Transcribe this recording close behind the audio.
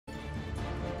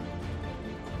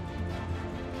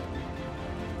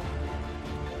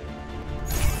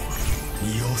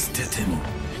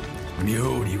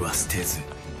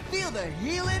Feel the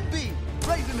healing beat,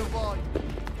 raising the volume.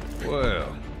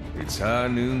 Well, it's high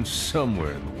noon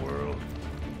somewhere in the world.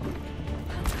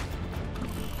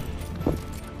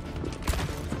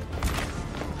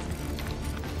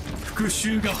 復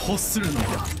讐が欲するの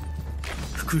は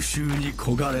復讐に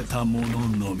焦がれた者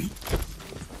のみ。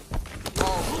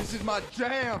 Oh, this is my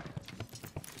jam.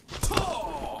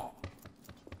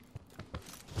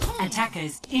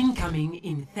 Attackers incoming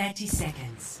in 30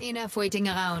 seconds. Enough waiting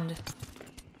around.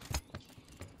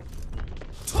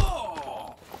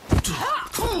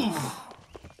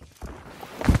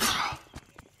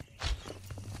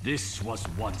 This was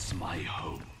once my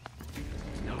home.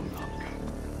 No longer.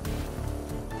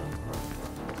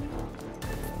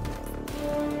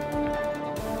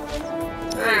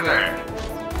 Hey there!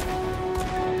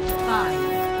 5,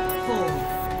 4,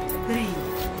 3,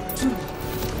 2,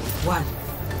 1.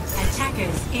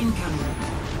 Attackers incoming.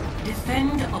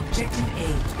 Defend objective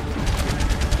A.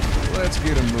 Let's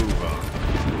get a move on.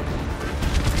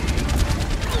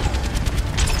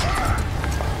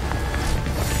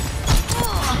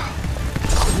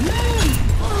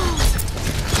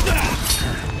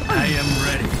 I am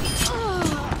ready.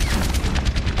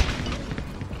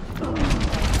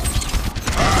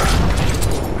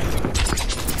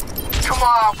 Come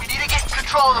on, we need to get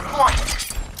control of the point.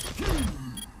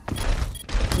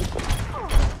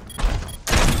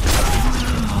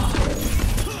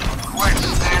 Quit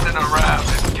standing around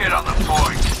and get on the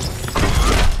point.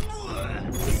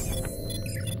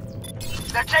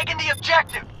 They're taking the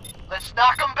objective. Let's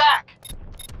knock them back.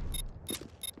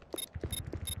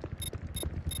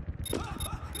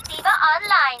 Diva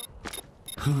online.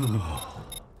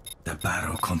 The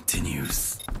battle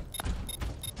continues.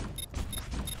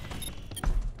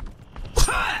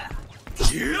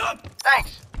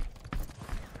 Thanks.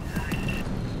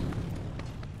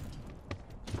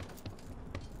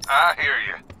 I hear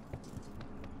you.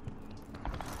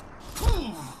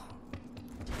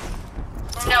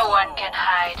 No one can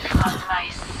hide from my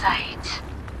sight.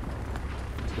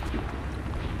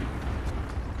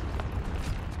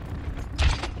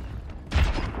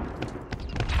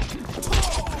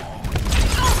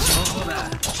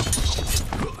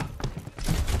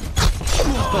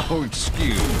 Oh,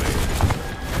 excuse me.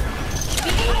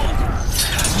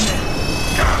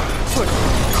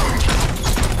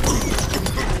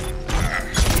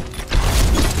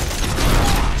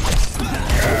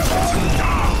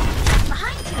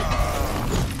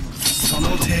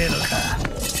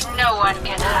 No one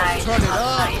can hide Turn it from up.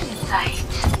 my sight.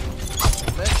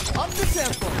 Let's up the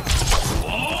tempo.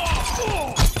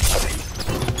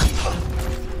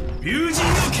 友人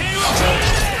の剣をく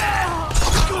れ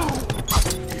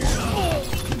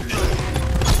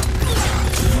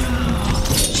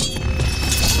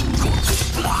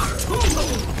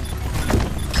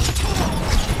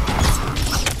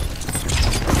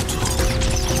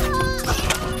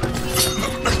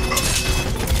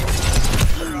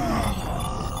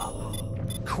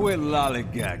Quit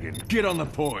lollygagging. Get on the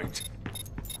point.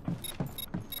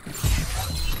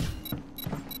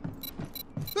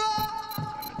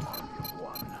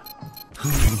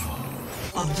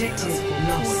 Objective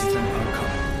lost.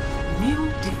 New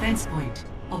defense point.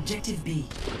 Objective B.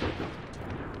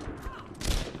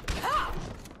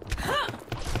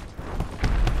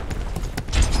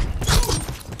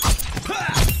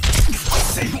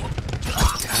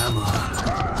 Come on.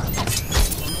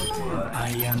 I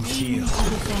am here.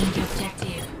 Defend the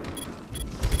objective.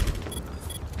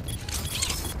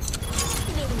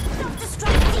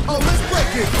 Oh, let's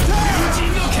break it. 友人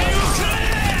の剣をくれ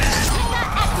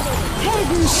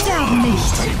Helden sterben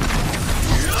nicht.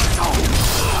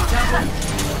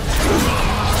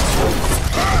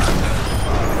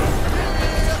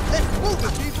 Let's move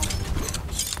it, people.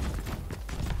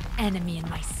 Enemy in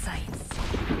my sights.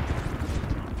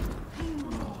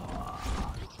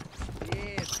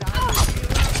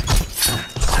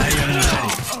 I am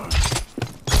ready.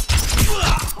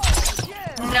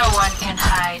 No one can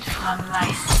hide from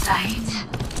my sight.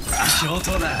 仕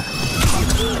事だ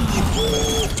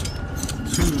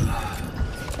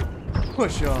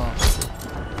Push on.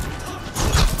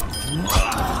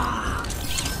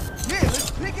 Yeah,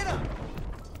 let's pick it up.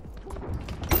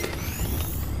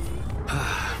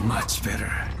 Much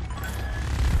better.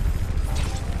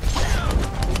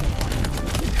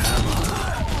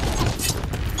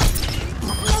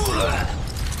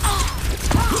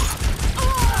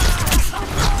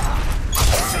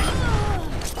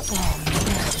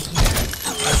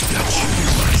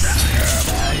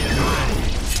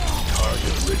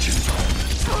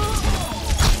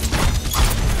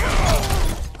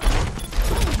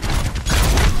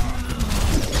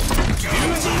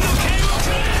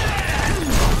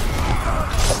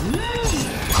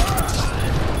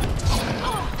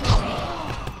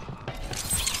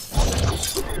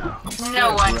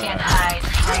 No one can hide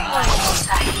from my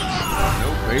sight. No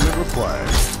payment required.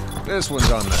 This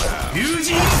one's on the house. 友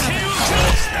人の剣を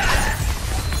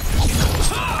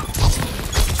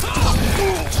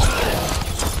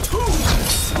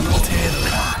その程度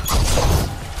か。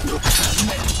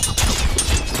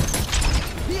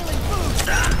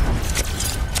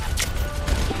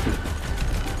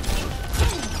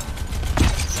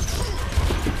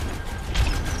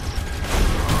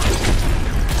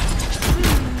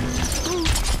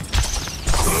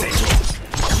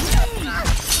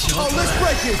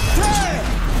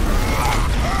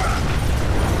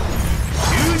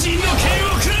友人の剣を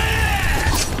くれ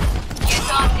Get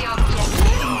on the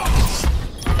objective.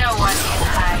 No one can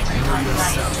hide from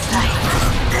my sight.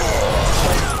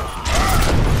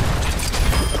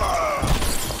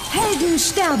 Helden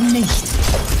sterben nicht.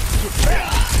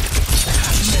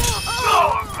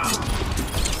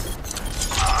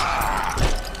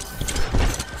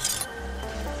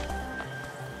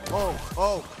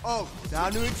 Oh,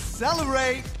 time to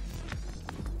accelerate!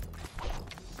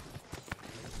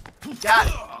 Got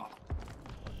it!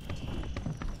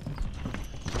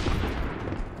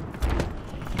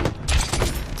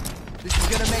 This is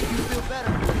gonna make you feel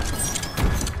better.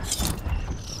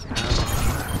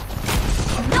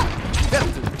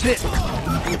 After this!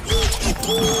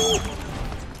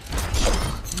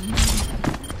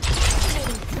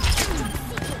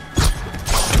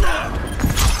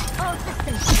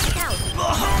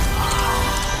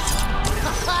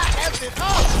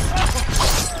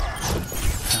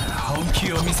本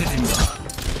気を見せてみろ。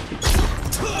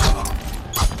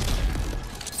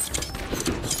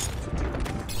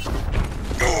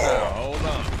Hold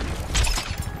on.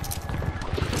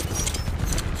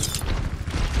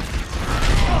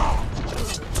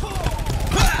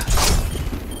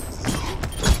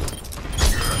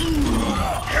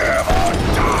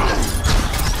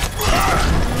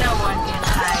 No one can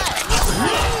hide from my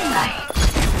sight.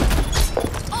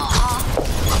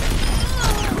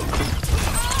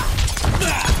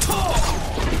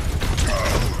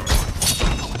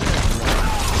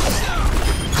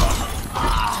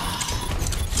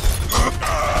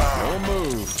 Don't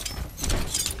move.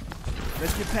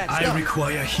 Let's get patched I up.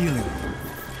 require healing.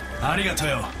 ありがとう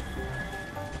よ。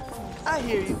 I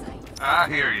hear you. I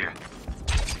hear you.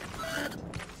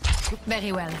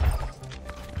 Very well.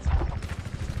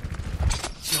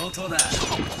 上等だ。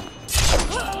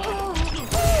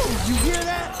 You hear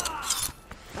that?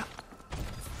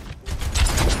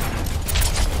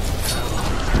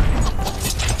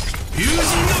 友人の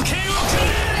剣をくれ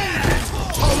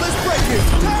Oh, let's break it!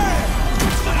 Turn!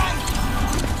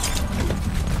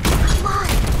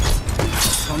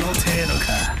 その程度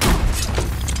か。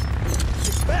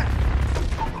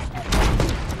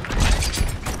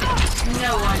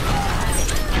 No one can hide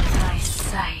from my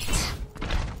sight.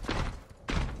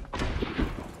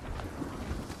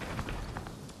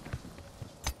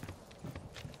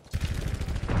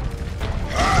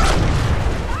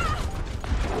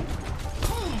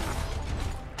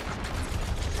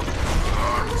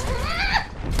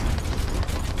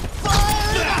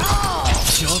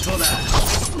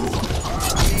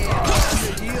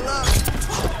 Heal up.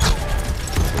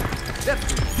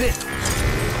 After this.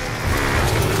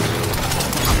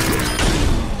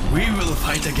 We will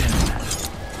fight again.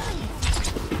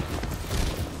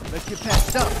 Let's get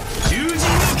patched up. 友人の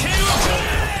剣をく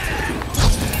れ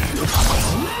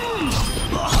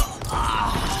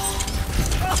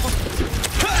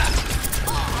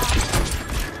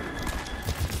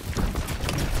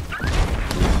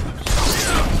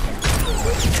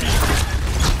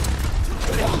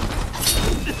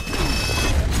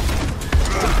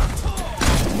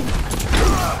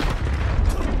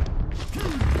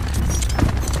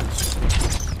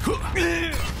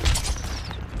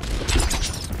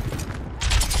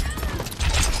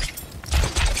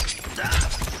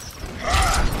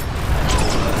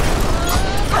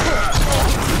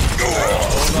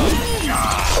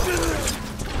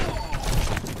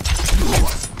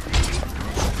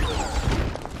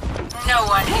No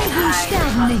one can hide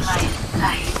sterben from nicht. my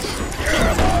sight.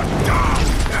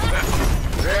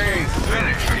 They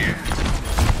finished you.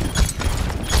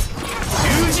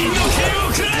 友人の剣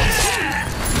をくれ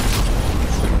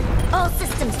All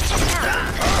systems checked out.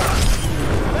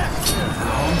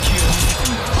 本気を見せて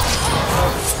みろ。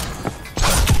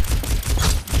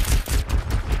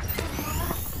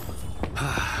は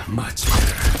あ、間違える。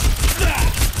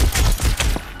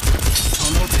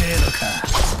その程度か。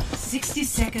 60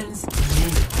 seconds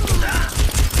remaining.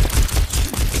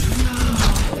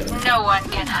 No one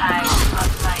can hide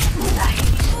from my sight.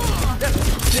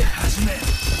 始め。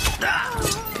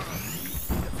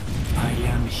I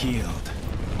am healed.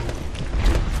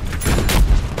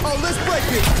 Oh, let's break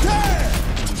it! Damn!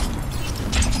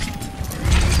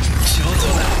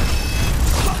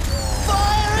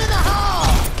 Fire in the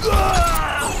hole!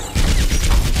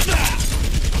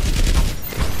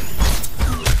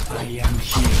 I am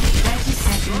healed. 30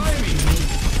 seconds remaining.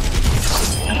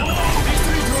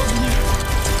 Victory draws near.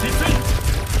 Defend!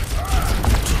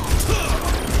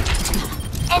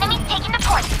 Enemy taking the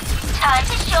point. Time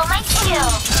to show my skill.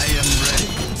 I am ready.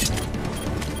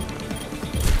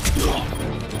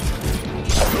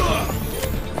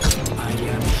 I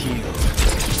am healed.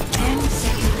 10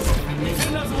 seconds remaining.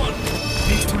 Defend as one.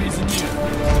 Victory is near.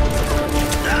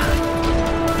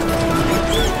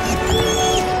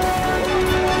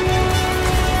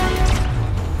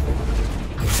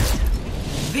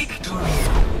 Victory.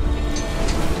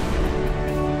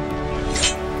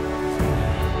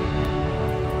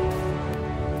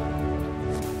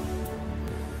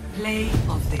 Play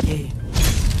of the game.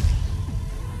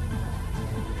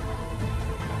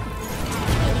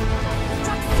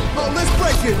 Oh, let's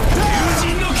break it! Damn!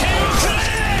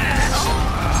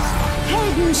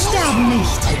 Helden sterben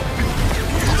nicht.